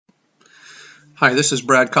Hi, this is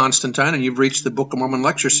Brad Constantine, and you've reached the Book of Mormon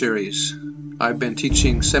lecture series. I've been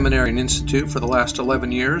teaching Seminary and Institute for the last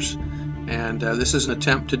 11 years, and this is an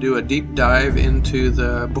attempt to do a deep dive into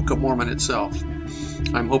the Book of Mormon itself.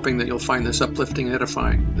 I'm hoping that you'll find this uplifting and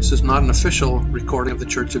edifying. This is not an official recording of the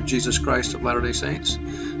Church of Jesus Christ of Latter-day Saints,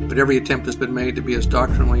 but every attempt has been made to be as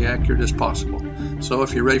doctrinally accurate as possible. So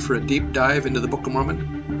if you're ready for a deep dive into the Book of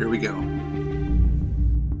Mormon, here we go.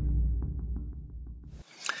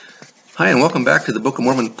 Hi, and welcome back to the Book of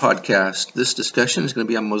Mormon podcast. This discussion is going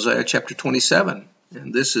to be on Mosiah chapter 27,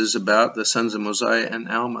 and this is about the sons of Mosiah and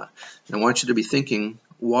Alma. And I want you to be thinking,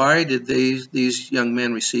 why did these young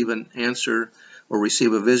men receive an answer or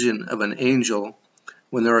receive a vision of an angel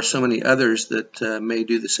when there are so many others that may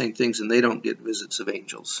do the same things and they don't get visits of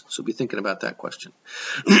angels? So be thinking about that question.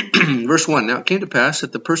 Verse 1, Now it came to pass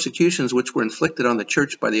that the persecutions which were inflicted on the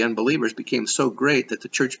church by the unbelievers became so great that the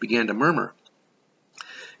church began to murmur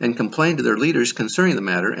and complained to their leaders concerning the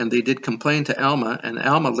matter, and they did complain to Alma, and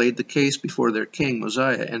Alma laid the case before their king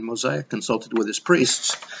Mosiah, and Mosiah consulted with his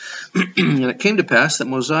priests. And it came to pass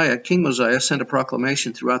that King Mosiah sent a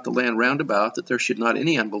proclamation throughout the land round about that there should not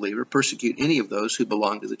any unbeliever persecute any of those who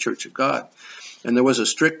belong to the church of God. And there was a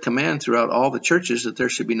strict command throughout all the churches that there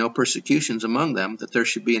should be no persecutions among them, that there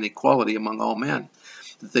should be an equality among all men,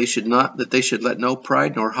 that they should let no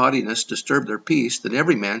pride nor haughtiness disturb their peace, that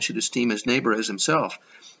every man should esteem his neighbor as himself,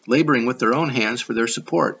 laboring with their own hands for their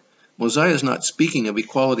support. Mosiah is not speaking of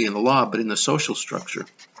equality in the law, but in the social structure.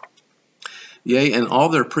 Yea, and all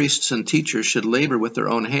their priests and teachers should labor with their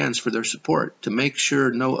own hands for their support, to make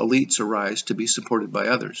sure no elites arise to be supported by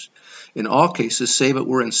others. In all cases, save it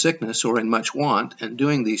were in sickness or in much want, and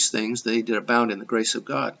doing these things they did abound in the grace of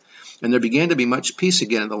God. And there began to be much peace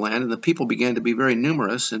again in the land, and the people began to be very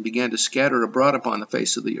numerous, and began to scatter abroad upon the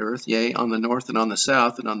face of the earth, yea, on the north and on the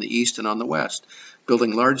south, and on the east and on the west,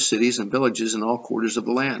 building large cities and villages in all quarters of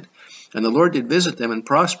the land. And the Lord did visit them and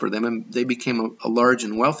prosper them, and they became a large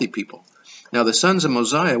and wealthy people. Now the sons of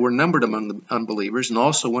Mosiah were numbered among the unbelievers, and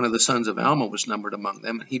also one of the sons of Alma was numbered among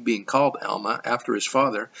them, and he being called Alma after his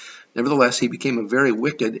father. Nevertheless he became a very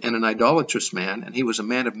wicked and an idolatrous man, and he was a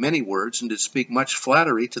man of many words, and did speak much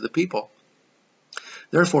flattery to the people.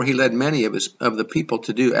 Therefore he led many of the people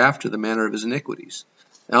to do after the manner of his iniquities.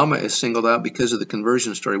 Alma is singled out because of the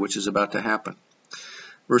conversion story which is about to happen.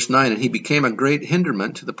 Verse 9, And he became a great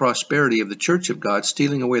hinderment to the prosperity of the church of God,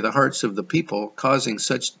 stealing away the hearts of the people, causing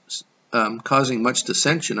much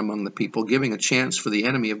dissension among the people, giving a chance for the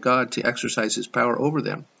enemy of God to exercise his power over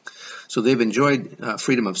them. So they've enjoyed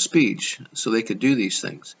freedom of speech, so they could do these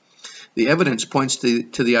things. The evidence points to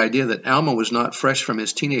the idea that Alma was not fresh from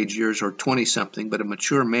his teenage years or 20-something, but a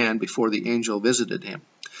mature man before the angel visited him.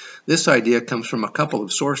 This idea comes from a couple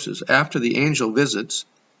of sources. After the angel visits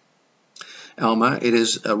Alma, it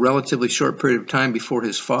is a relatively short period of time before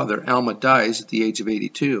his father, Alma, dies at the age of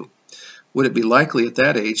 82. Would it be likely at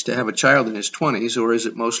that age to have a child in his 20s, or is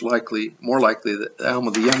it more likely that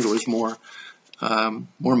Alma the younger was more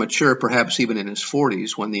mature, perhaps even in his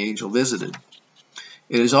 40s, when the angel visited?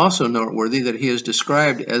 It is also noteworthy that he is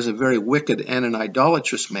described as a very wicked and an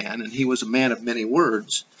idolatrous man, and he was a man of many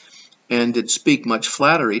words, and did speak much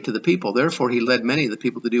flattery to the people. Therefore he led many of the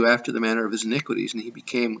people to do after the manner of his iniquities, and he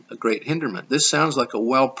became a great hinderment. This sounds like a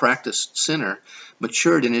well-practiced sinner,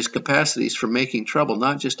 matured in his capacities for making trouble,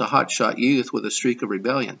 not just a hotshot youth with a streak of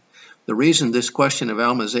rebellion. The reason this question of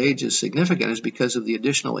Alma's age is significant is because of the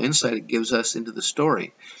additional insight it gives us into the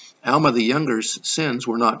story. Alma the Younger's sins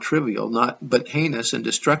were not trivial, but heinous and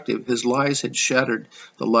destructive. His lies had shattered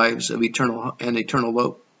the lives of eternal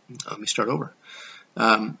hope. Let me start over.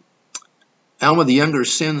 Alma the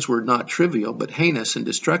Younger's sins were not trivial, but heinous and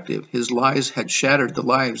destructive. His lies had shattered the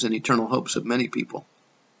lives and eternal hopes of many people.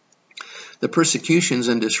 The persecutions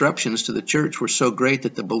and disruptions to the church were so great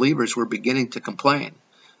that the believers were beginning to complain.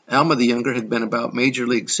 Alma the Younger had been about major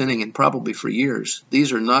league sinning, and probably for years.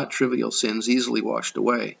 These are not trivial sins easily washed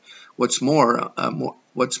away. What's more, a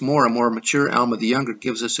more mature Alma the Younger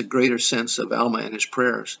gives us a greater sense of Alma and his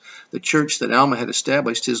prayers. The church that Alma had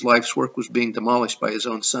established, his life's work was being demolished by his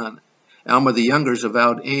own son. Alma the Younger's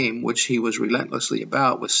avowed aim, which he was relentlessly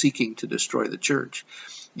about, was seeking to destroy the church.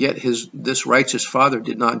 Yet this righteous father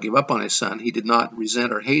did not give up on his son. He did not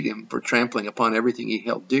resent or hate him for trampling upon everything he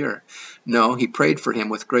held dear. No, he prayed for him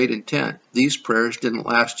with great intent. These prayers didn't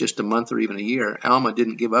last just a month or even a year. Alma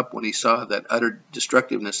didn't give up when he saw that utter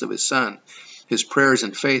destructiveness of his son. His prayers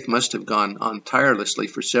and faith must have gone on tirelessly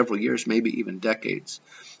for several years, maybe even decades.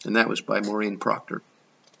 And that was by Maureen Proctor.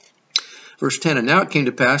 Verse 10, and now it came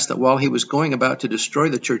to pass that while he was going about to destroy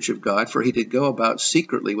the church of God, for he did go about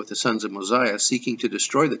secretly with the sons of Mosiah, seeking to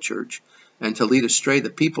destroy the church, and to lead astray the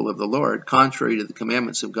people of the Lord, contrary to the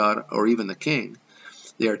commandments of God or even the king.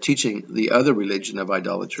 They are teaching the other religion of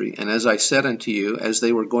idolatry. And as I said unto you, as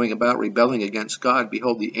they were going about rebelling against God,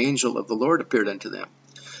 behold, the angel of the Lord appeared unto them.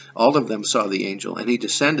 All of them saw the angel, and he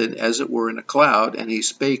descended as it were in a cloud, and he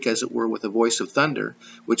spake as it were with a voice of thunder,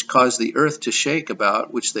 which caused the earth to shake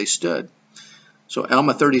about which they stood. So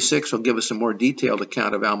Alma 36 will give us a more detailed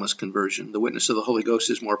account of Alma's conversion. The witness of the Holy Ghost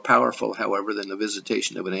is more powerful, however, than the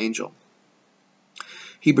visitation of an angel.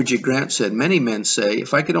 Heber G. Grant said, many men say,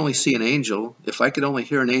 if I could only see an angel, if I could only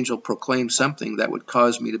hear an angel proclaim something, that would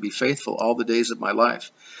cause me to be faithful all the days of my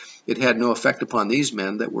life. It had no effect upon these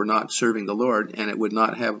men that were not serving the Lord, and it would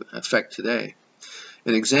not have effect today.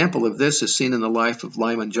 An example of this is seen in the life of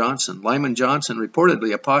Lyman Johnson. Lyman Johnson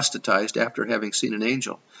reportedly apostatized after having seen an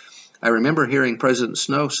angel. I remember hearing President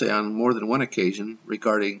Snow say on more than one occasion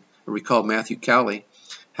recalled Matthew Cowley,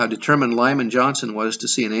 how determined Lyman Johnson was to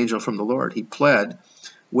see an angel from the Lord. He pled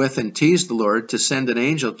with and teased the Lord to send an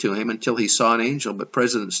angel to him until he saw an angel. But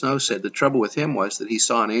President Snow said the trouble with him was that he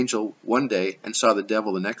saw an angel one day and saw the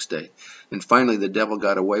devil the next day. And finally the devil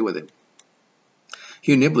got away with him.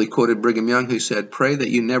 Hugh Nibley quoted Brigham Young, who said, pray that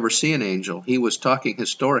you never see an angel. He was talking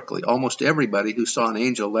historically. Almost everybody who saw an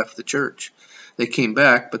angel left the church. They came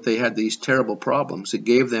back, but they had these terrible problems. It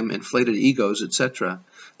gave them inflated egos, etc.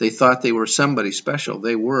 They thought they were somebody special.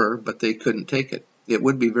 They were, but they couldn't take it. It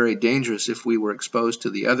would be very dangerous if we were exposed to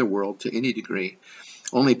the other world to any degree.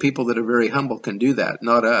 Only people that are very humble can do that,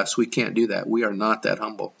 not us. We can't do that. We are not that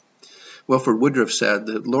humble. Wilford Woodruff said,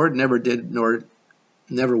 the Lord never did nor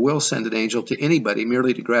never will send an angel to anybody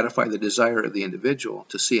merely to gratify the desire of the individual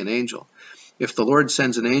to see an angel. If the Lord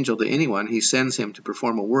sends an angel to anyone, he sends him to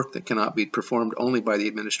perform a work that cannot be performed only by the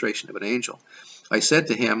administration of an angel. I said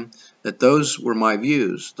to him that those were my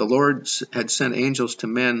views. The Lord had sent angels to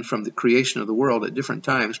men from the creation of the world at different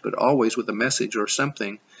times, but always with a message or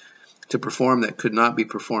something to perform that could not be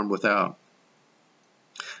performed without.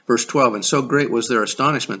 Verse 12, and so great was their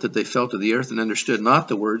astonishment that they fell to the earth and understood not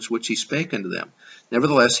the words which he spake unto them.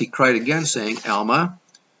 Nevertheless he cried again, saying, Alma,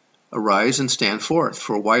 arise and stand forth,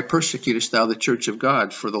 for why persecutest thou the church of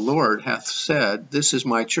God? For the Lord hath said, this is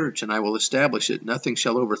my church, and I will establish it. Nothing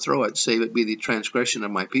shall overthrow it, save it be the transgression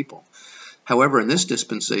of my people. However, in this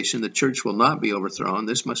dispensation, the church will not be overthrown.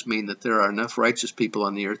 This must mean that there are enough righteous people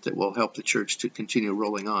on the earth that will help the church to continue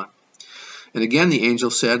rolling on. And again the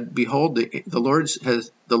angel said, behold, the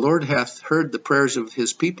Lord hath heard the prayers of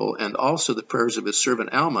his people, and also the prayers of his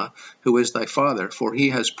servant Alma, who is thy father. For he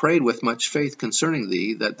has prayed with much faith concerning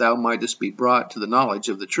thee, that thou mightest be brought to the knowledge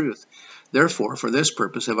of the truth. Therefore, for this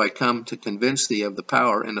purpose have I come to convince thee of the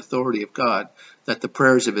power and authority of God, that the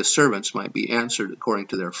prayers of his servants might be answered according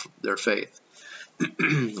to their faith.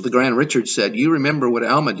 LeGrand Richards said, you remember what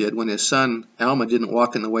Alma did when his son Alma didn't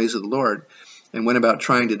walk in the ways of the Lord and went about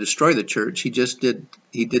trying to destroy the church. He did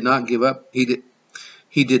not give up. He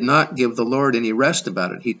did not give the Lord any rest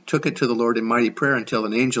about it. He took it to the Lord in mighty prayer until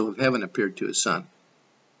an angel of heaven appeared to his son.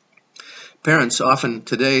 Parents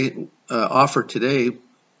today often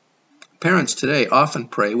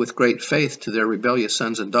pray with great faith to their rebellious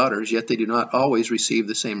sons and daughters, yet they do not always receive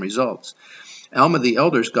the same results. Alma the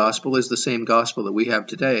elder's gospel is the same gospel that we have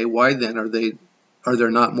today. Why then are there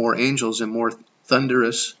not more angels and more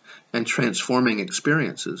thunderous and transforming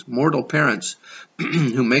experiences? Mortal parents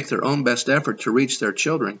who make their own best effort to reach their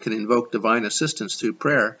children can invoke divine assistance through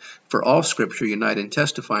prayer, for all Scripture unite in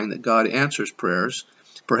testifying that God answers prayers.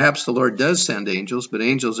 Perhaps the Lord does send angels, but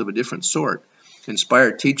angels of a different sort.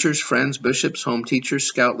 Inspired teachers, friends, bishops, home teachers,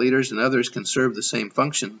 scout leaders, and others can serve the same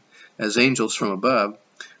function as angels from above.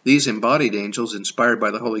 These embodied angels, inspired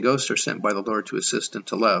by the Holy Ghost, are sent by the Lord to assist and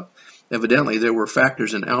to love. Evidently, there were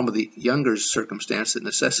factors in Alma the Younger's circumstance that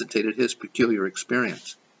necessitated his peculiar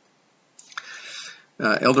experience.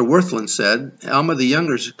 Elder Worthland said, Alma the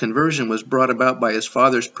Younger's conversion was brought about by his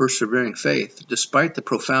father's persevering faith. Despite the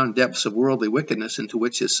profound depths of worldly wickedness into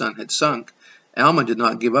which his son had sunk, Alma did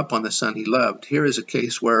not give up on the son he loved. Here is a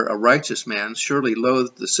case where a righteous man surely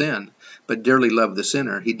loathed the sin, but dearly loved the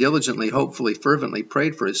sinner. He diligently, hopefully, fervently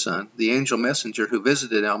prayed for his son. The angel messenger who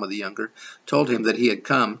visited Alma the Younger told him that he had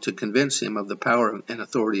come to convince him of the power and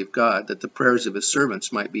authority of God, that the prayers of his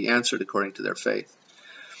servants might be answered according to their faith.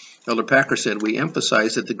 Elder Packer said, we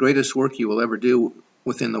emphasize that the greatest work you will ever do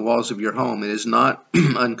within the walls of your home. It is not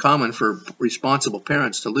uncommon for responsible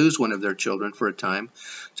parents to lose one of their children for a time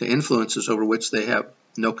to influences over which they have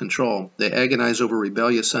no control. They agonize over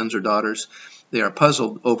rebellious sons or daughters. They are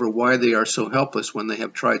puzzled over why they are so helpless when they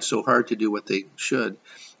have tried so hard to do what they should.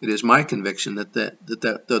 It is my conviction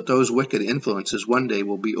that those wicked influences one day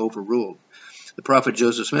will be overruled. The prophet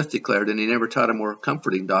Joseph Smith declared, and he never taught a more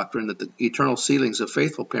comforting doctrine, that the eternal sealings of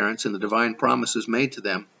faithful parents and the divine promises made to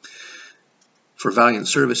them for valiant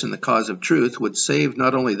service in the cause of truth would save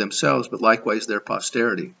not only themselves but likewise their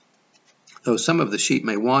posterity. Though some of the sheep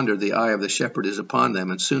may wander, the eye of the shepherd is upon them,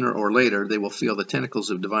 and sooner or later they will feel the tentacles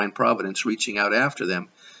of divine providence reaching out after them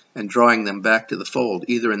and drawing them back to the fold.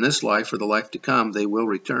 Either in this life or the life to come, they will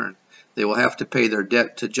return. They will have to pay their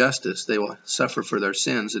debt to justice. They will suffer for their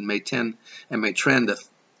sins and may tread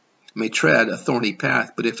a thorny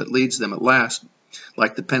path, but if it leads them at last,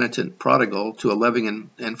 like the penitent prodigal, to a loving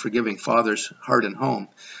and forgiving Father's heart and home,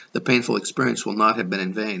 the painful experience will not have been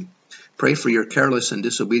in vain. Pray for your careless and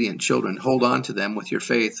disobedient children. Hold on to them with your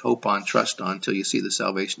faith. Hope on, trust on, till you see the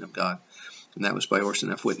salvation of God. And that was by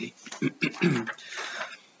Orson F. Whitney.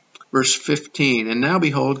 Verse 15, And now,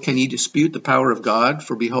 behold, can ye dispute the power of God?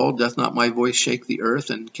 For behold, doth not my voice shake the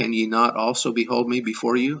earth? And can ye not also behold me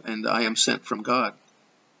before you? And I am sent from God.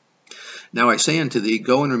 Now I say unto thee,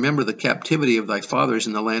 go and remember the captivity of thy fathers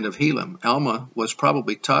in the land of Helam. Alma was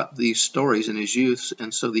probably taught these stories in his youth,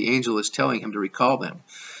 and so the angel is telling him to recall them.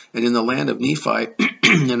 And in the land of Nephi,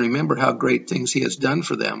 and remember how great things he has done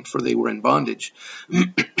for them, for they were in bondage,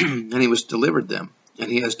 and he has delivered them.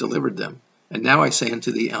 And now I say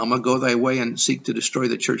unto thee, Alma, go thy way and seek to destroy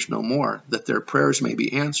the church no more, that their prayers may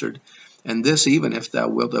be answered, and this even if thou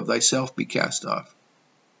wilt of thyself be cast off.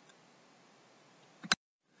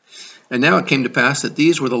 And now it came to pass that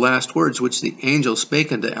these were the last words which the angel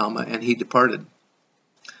spake unto Alma, and he departed.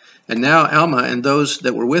 And now Alma and those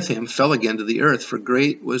that were with him fell again to the earth, for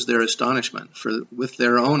great was their astonishment. For with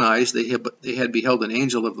their own eyes they had beheld an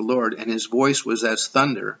angel of the Lord, and his voice was as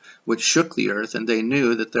thunder, which shook the earth, and they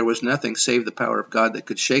knew that there was nothing save the power of God that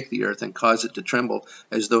could shake the earth and cause it to tremble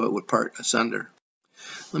as though it would part asunder.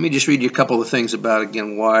 Let me just read you a couple of things about,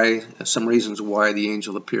 again, some reasons why the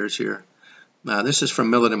angel appears here. This is from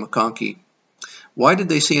Millet and McConkie. Why did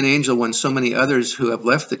they see an angel when so many others who have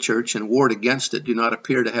left the church and warred against it do not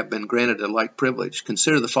appear to have been granted a like privilege?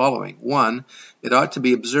 Consider the following. 1. It ought to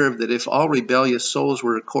be observed that if all rebellious souls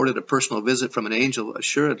were accorded a personal visit from an angel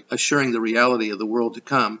assuring the reality of the world to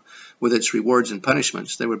come with its rewards and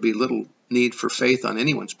punishments, there would be little need for faith on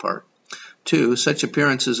anyone's part. 2. Such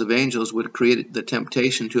appearances of angels would create the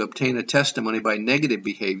temptation to obtain a testimony by negative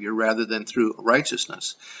behavior rather than through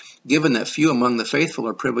righteousness. Given that few among the faithful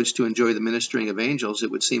are privileged to enjoy the ministering of angels,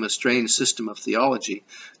 it would seem a strange system of theology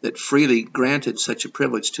that freely granted such a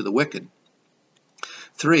privilege to the wicked.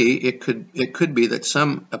 3. It could be that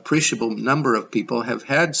some appreciable number of people have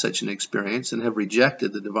had such an experience and have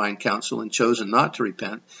rejected the divine counsel and chosen not to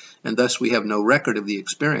repent, and thus we have no record of the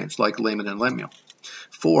experience, like Laman and Lemuel.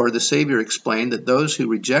 4. The Savior explained that those who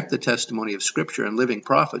reject the testimony of Scripture and living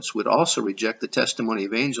prophets would also reject the testimony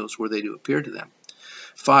of angels were they to appear to them.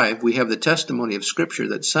 5. We have the testimony of Scripture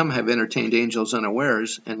that some have entertained angels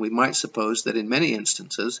unawares, and we might suppose that in many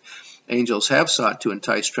instances angels have sought to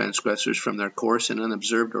entice transgressors from their course in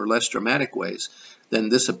unobserved or less dramatic ways than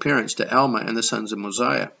this appearance to Alma and the sons of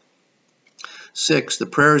Mosiah. 6. The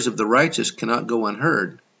prayers of the righteous cannot go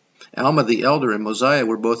unheard. Alma the elder and Mosiah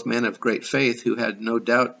were both men of great faith who had no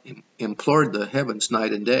doubt implored the heavens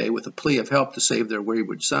night and day with a plea of help to save their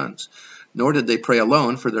wayward sons. Nor did they pray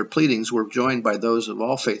alone, for their pleadings were joined by those of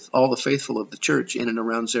all the faithful of the church in and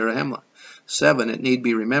around Zarahemla. 7. It need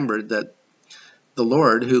be remembered that the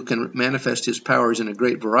Lord, who can manifest his powers in a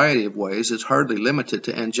great variety of ways, is hardly limited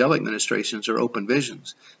to angelic ministrations or open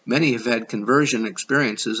visions. Many have had conversion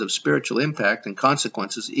experiences of spiritual impact and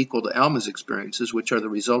consequences equal to Alma's experiences, which are the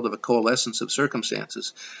result of a coalescence of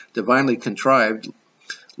circumstances, divinely contrived,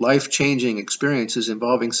 life-changing experiences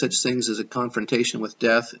involving such things as a confrontation with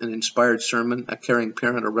death, an inspired sermon, a caring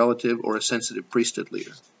parent or relative, or a sensitive priesthood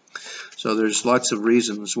leader. So there's lots of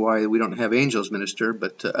reasons why we don't have angels minister,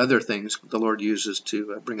 but other things the Lord uses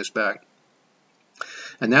to bring us back.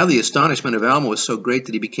 And now the astonishment of Alma was so great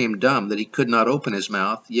that he became dumb, that he could not open his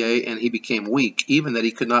mouth, yea, and he became weak, even that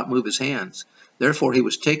he could not move his hands. Therefore he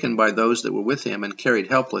was taken by those that were with him and carried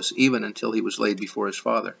helpless, even until he was laid before his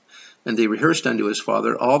father. And they rehearsed unto his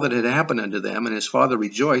father all that had happened unto them, and his father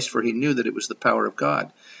rejoiced, for he knew that it was the power of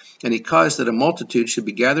God. And he caused that a multitude should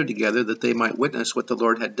be gathered together, that they might witness what the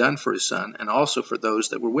Lord had done for his son, and also for those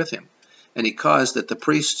that were with him. And he caused that the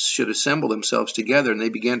priests should assemble themselves together, and they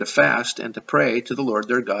began to fast and to pray to the Lord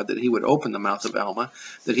their God, that he would open the mouth of Alma,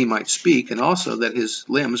 that he might speak, and also that his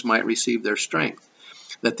limbs might receive their strength,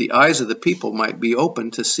 that the eyes of the people might be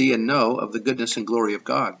opened to see and know of the goodness and glory of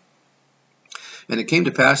God. And it came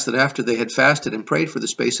to pass that after they had fasted and prayed for the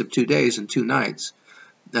space of 2 days and 2 nights,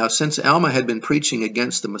 Now, since Alma had been preaching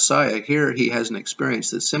against the Messiah, here he has an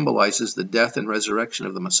experience that symbolizes the death and resurrection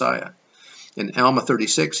of the Messiah. In Alma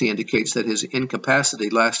 36, he indicates that his incapacity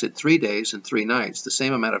lasted 3 days and 3 nights, the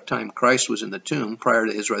same amount of time Christ was in the tomb prior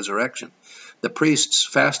to his resurrection. The priests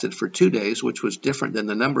fasted for 2 days, which was different than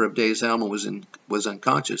the number of days Alma was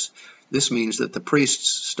unconscious. This means that the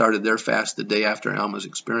priests started their fast the day after Alma's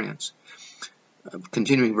experience.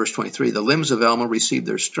 Continuing verse 23, the limbs of Alma received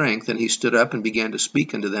their strength, and he stood up and began to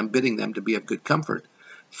speak unto them, bidding them to be of good comfort.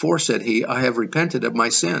 For, said he, I have repented of my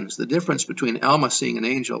sins. The difference between Alma seeing an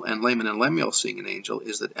angel and Laman and Lemuel seeing an angel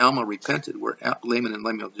is that Alma repented where Laman and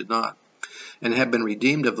Lemuel did not, and have been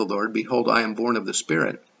redeemed of the Lord. Behold, I am born of the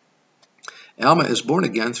Spirit. Alma is born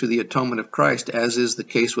again through the atonement of Christ, as is the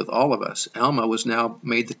case with all of us. Alma has now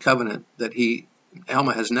made the covenant that he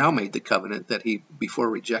before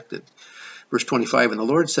rejected. Verse 25, and the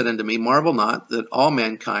Lord said unto me, marvel not that all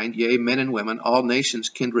mankind, yea, men and women, all nations,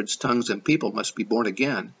 kindreds, tongues, and people must be born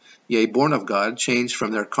again, yea, born of God, changed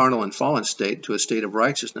from their carnal and fallen state to a state of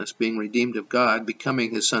righteousness, being redeemed of God,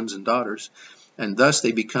 becoming his sons and daughters. And thus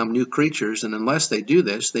they become new creatures, and unless they do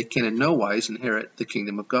this, they can in no wise inherit the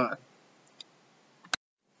kingdom of God.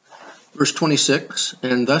 Verse 26,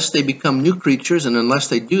 and thus they become new creatures, and unless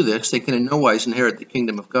they do this, they can in no wise inherit the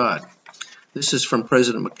kingdom of God. This is from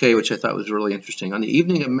President McKay, which I thought was really interesting. On the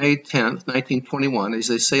evening of May 10th, 1921, as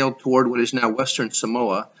they sailed toward what is now Western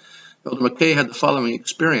Samoa, Elder McKay had the following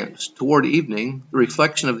experience. Toward evening, the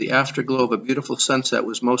reflection of the afterglow of a beautiful sunset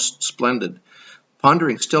was most splendid.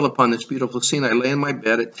 Pondering still upon this beautiful scene, I lay in my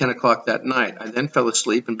bed at 10 o'clock that night. I then fell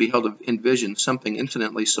asleep and beheld in vision something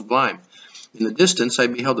infinitely sublime. In the distance, I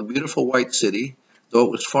beheld a beautiful white city. Though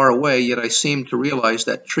it was far away, yet I seemed to realize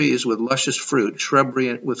that trees with luscious fruit,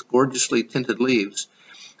 shrubbery with gorgeously tinted leaves,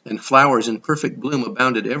 and flowers in perfect bloom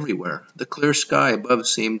abounded everywhere. The clear sky above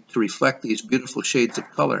seemed to reflect these beautiful shades of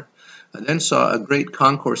color. I then saw a great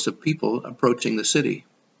concourse of people approaching the city.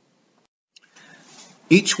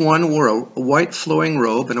 Each one wore a white flowing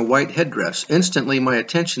robe and a white headdress. Instantly my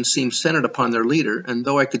attention seemed centered upon their leader, and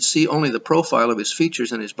though I could see only the profile of his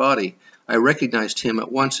features and his body, I recognized him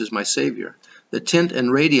at once as my Savior. The tint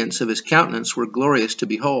and radiance of his countenance were glorious to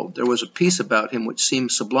behold. There was a peace about him which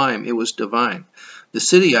seemed sublime. It was divine. The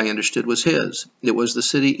city, I understood, was his. It was the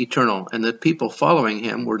city eternal, and the people following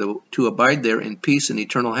him were to abide there in peace and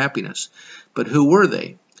eternal happiness. But who were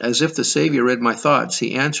they? As if the Savior read my thoughts,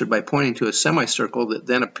 he answered by pointing to a semicircle that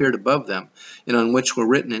then appeared above them, and on which were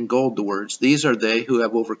written in gold the words, these are they who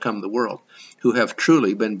have overcome the world, who have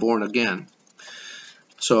truly been born again.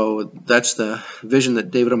 So that's the vision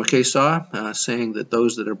that David O. McKay saw, saying that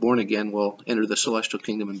those that are born again will enter the celestial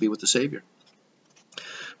kingdom and be with the Savior.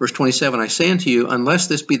 Verse 27, I say unto you, unless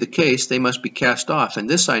this be the case, they must be cast off. And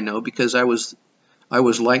this I know, because I was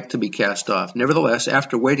like to be cast off. Nevertheless,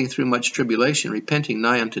 after waiting through much tribulation, repenting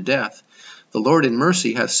nigh unto death, the Lord in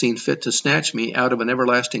mercy hath seen fit to snatch me out of an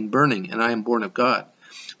everlasting burning, and I am born of God.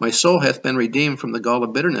 My soul hath been redeemed from the gall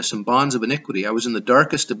of bitterness and bonds of iniquity. I was in the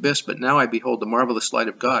darkest abyss, but now I behold the marvelous light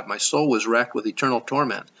of God. My soul was racked with eternal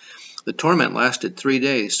torment. The torment lasted 3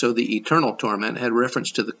 days, so the eternal torment had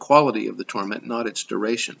reference to the quality of the torment, not its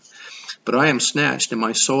duration. But I am snatched, and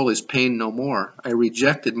my soul is pained no more. I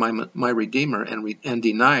rejected my Redeemer and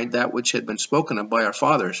denied that which had been spoken of by our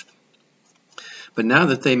fathers. But now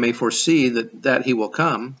that they may foresee that he will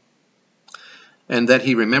come, and that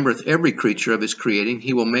he remembereth every creature of his creating,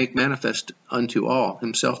 he will make manifest unto all,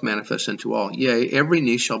 himself manifest unto all. Yea, every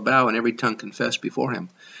knee shall bow and every tongue confess before him.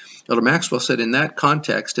 Elder Maxwell said in that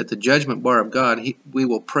context, at the judgment bar of God, we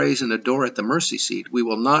will praise and adore at the mercy seat. We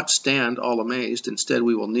will not stand all amazed. Instead,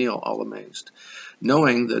 we will kneel all amazed.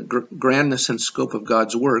 Knowing the grandness and scope of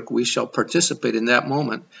God's work, we shall participate in that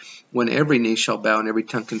moment when every knee shall bow and every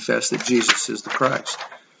tongue confess that Jesus is the Christ.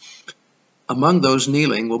 Among those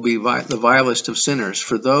kneeling will be the vilest of sinners,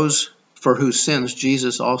 for whose sins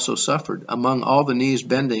Jesus also suffered. Among all the knees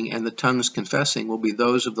bending and the tongues confessing will be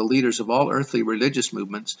those of the leaders of all earthly religious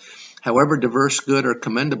movements, however diverse, good, or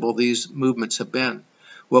commendable these movements have been.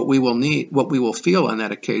 What we will feel on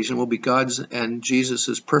that occasion will be God's and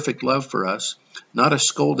Jesus' perfect love for us, not a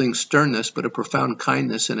scolding sternness, but a profound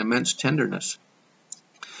kindness and immense tenderness.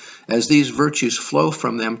 As these virtues flow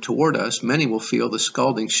from them toward us, many will feel the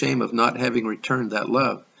scalding shame of not having returned that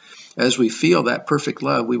love. As we feel that perfect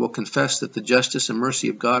love, we will confess that the justice and mercy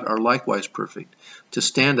of God are likewise perfect. To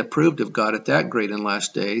stand approved of God at that great and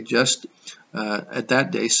last day, at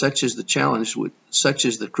that day, such is the challenge, such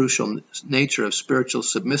is the crucial nature of spiritual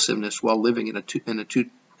submissiveness while living in a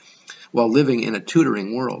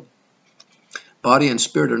tutoring world. Body and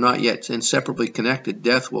spirit are not yet inseparably connected.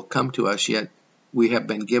 Death will come to us, yet we have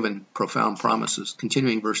been given profound promises.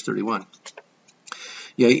 Continuing verse 31.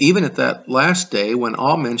 Yea, even at that last day, when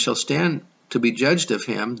all men shall stand to be judged of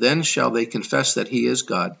him, then shall they confess that he is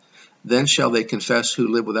God. Then shall they confess who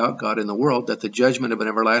live without God in the world, that the judgment of an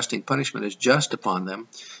everlasting punishment is just upon them,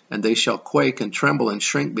 and they shall quake and tremble and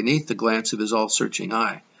shrink beneath the glance of his all-searching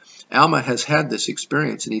eye. Alma has had this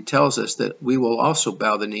experience, and he tells us that we will also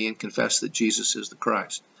bow the knee and confess that Jesus is the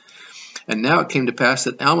Christ. And now it came to pass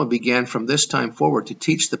that Alma began from this time forward to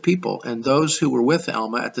teach the people, and those who were with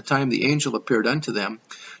Alma at the time the angel appeared unto them,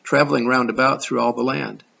 traveling round about through all the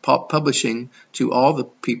land, publishing to all the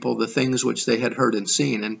people the things which they had heard and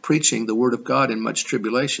seen, and preaching the word of God in much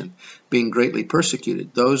tribulation, being greatly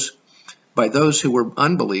persecuted, by those who were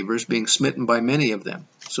unbelievers, being smitten by many of them.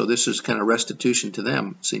 So this is kind of restitution to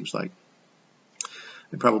them, it seems like.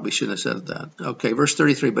 I probably shouldn't have said that. Okay, verse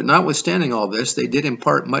 33, but notwithstanding all this, they did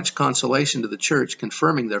impart much consolation to the church,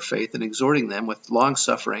 confirming their faith and exhorting them with long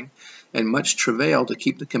suffering and much travail to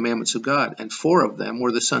keep the commandments of God. And 4 of them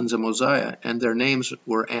were the sons of Mosiah, and their names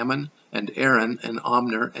were Ammon and Aaron and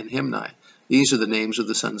Omner and Himni. These are the names of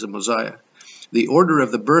the sons of Mosiah. The order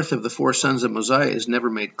of the birth of the 4 sons of Mosiah is never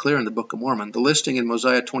made clear in the Book of Mormon. The listing in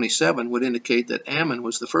Mosiah 27 would indicate that Ammon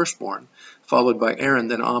was the firstborn, followed by Aaron,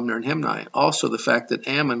 then Omner and Himni. Also, the fact that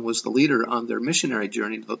Ammon was the leader on their missionary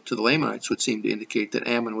journey to the Lamanites would seem to indicate that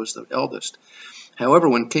Ammon was the eldest. However,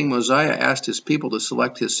 when King Mosiah asked his people to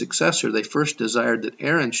select his successor, they first desired that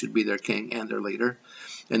Aaron should be their king and their leader.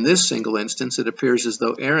 In this single instance, it appears as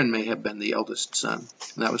though Aaron may have been the eldest son,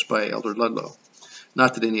 and that was by Elder Ludlow.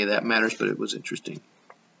 Not that any of that matters, but it was interesting.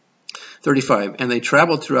 35, and they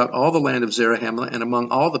traveled throughout all the land of Zarahemla, and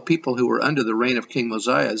among all the people who were under the reign of King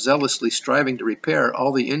Mosiah, zealously striving to repair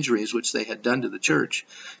all the injuries which they had done to the church,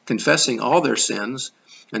 confessing all their sins,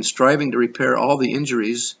 and striving to repair all the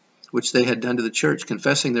injuries which they had done to the church,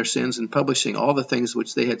 confessing their sins and publishing all the things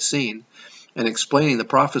which they had seen, and explaining the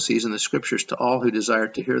prophecies in the scriptures to all who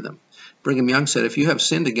desired to hear them. Brigham Young said, if you have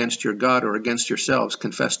sinned against your God or against yourselves,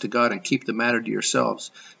 confess to God and keep the matter to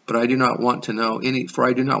yourselves. But I do not want to know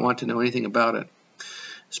anything about it.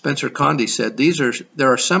 Spencer Condie said,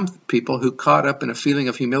 there are some people who, caught up in a feeling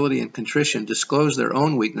of humility and contrition, disclose their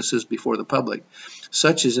own weaknesses before the public,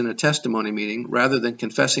 such as in a testimony meeting, rather than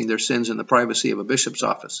confessing their sins in the privacy of a bishop's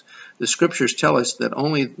office. The scriptures tell us that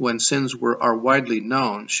only when sins are widely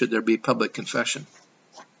known should there be public confession.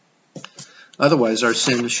 Otherwise, our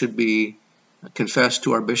sins should be confessed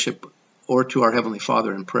to our bishop or to our Heavenly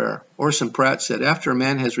Father in prayer. Orson Pratt said, after a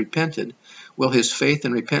man has repented, will his faith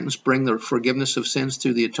and repentance bring the forgiveness of sins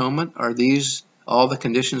through the atonement? Are these all the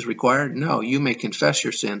conditions required? No, you may confess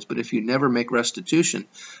your sins, but if you never make restitution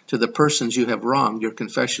to the persons you have wronged, your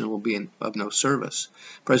confession will be of no service.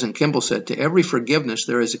 President Kimball said, to every forgiveness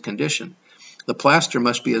there is a condition. The plaster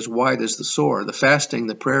must be as wide as the sore. The fasting,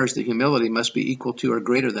 the prayers, the humility must be equal to or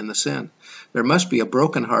greater than the sin. There must be a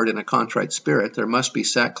broken heart and a contrite spirit. There must be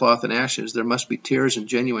sackcloth and ashes. There must be tears and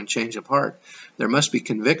genuine change of heart. There must be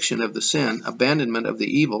conviction of the sin, abandonment of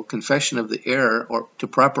the evil, confession of the error or to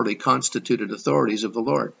properly constituted authorities of the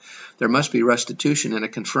Lord. There must be restitution and a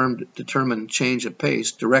confirmed, determined change of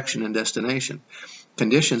pace, direction, and destination.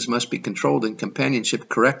 Conditions must be controlled and companionship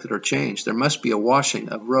corrected or changed. There must be a washing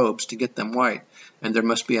of robes to get them white, and there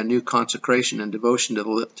must be a new consecration and devotion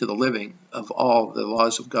to the living of all the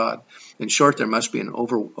laws of God. In short, there must be an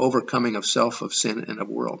overcoming of self, of sin, and of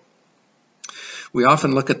world. We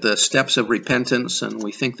often look at the steps of repentance, and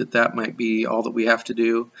we think that that might be all that we have to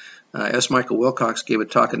do. S. Michael Wilcox gave a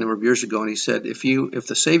talk a number of years ago, and he said, if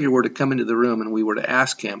the Savior were to come into the room and we were to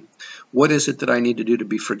ask him, what is it that I need to do to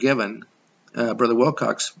be forgiven? Brother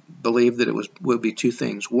Wilcox believed that it would be 2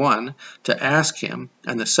 things. One, to ask him,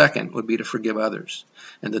 and the second would be to forgive others,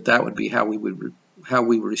 and that would be how we would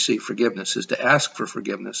receive forgiveness, is to ask for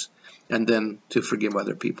forgiveness and then to forgive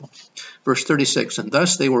other people. Verse 36, and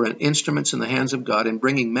thus they were instruments in the hands of God in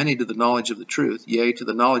bringing many to the knowledge of the truth, yea, to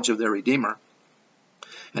the knowledge of their Redeemer.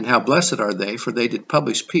 And how blessed are they, for they did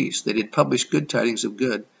publish peace, they did publish good tidings of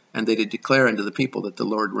good, and they did declare unto the people that the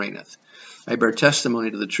Lord reigneth. I bear testimony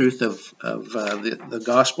to the truth of the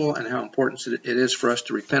gospel and how important it is for us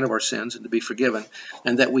to repent of our sins and to be forgiven,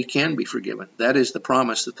 and that we can be forgiven. That is the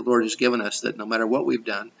promise that the Lord has given us, that no matter what we've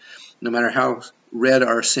done, no matter how red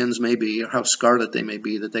our sins may be or how scarlet they may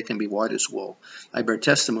be, that they can be white as wool. I bear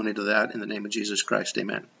testimony to that in the name of Jesus Christ.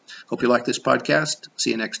 Amen. Hope you like this podcast. See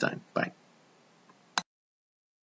you next time. Bye.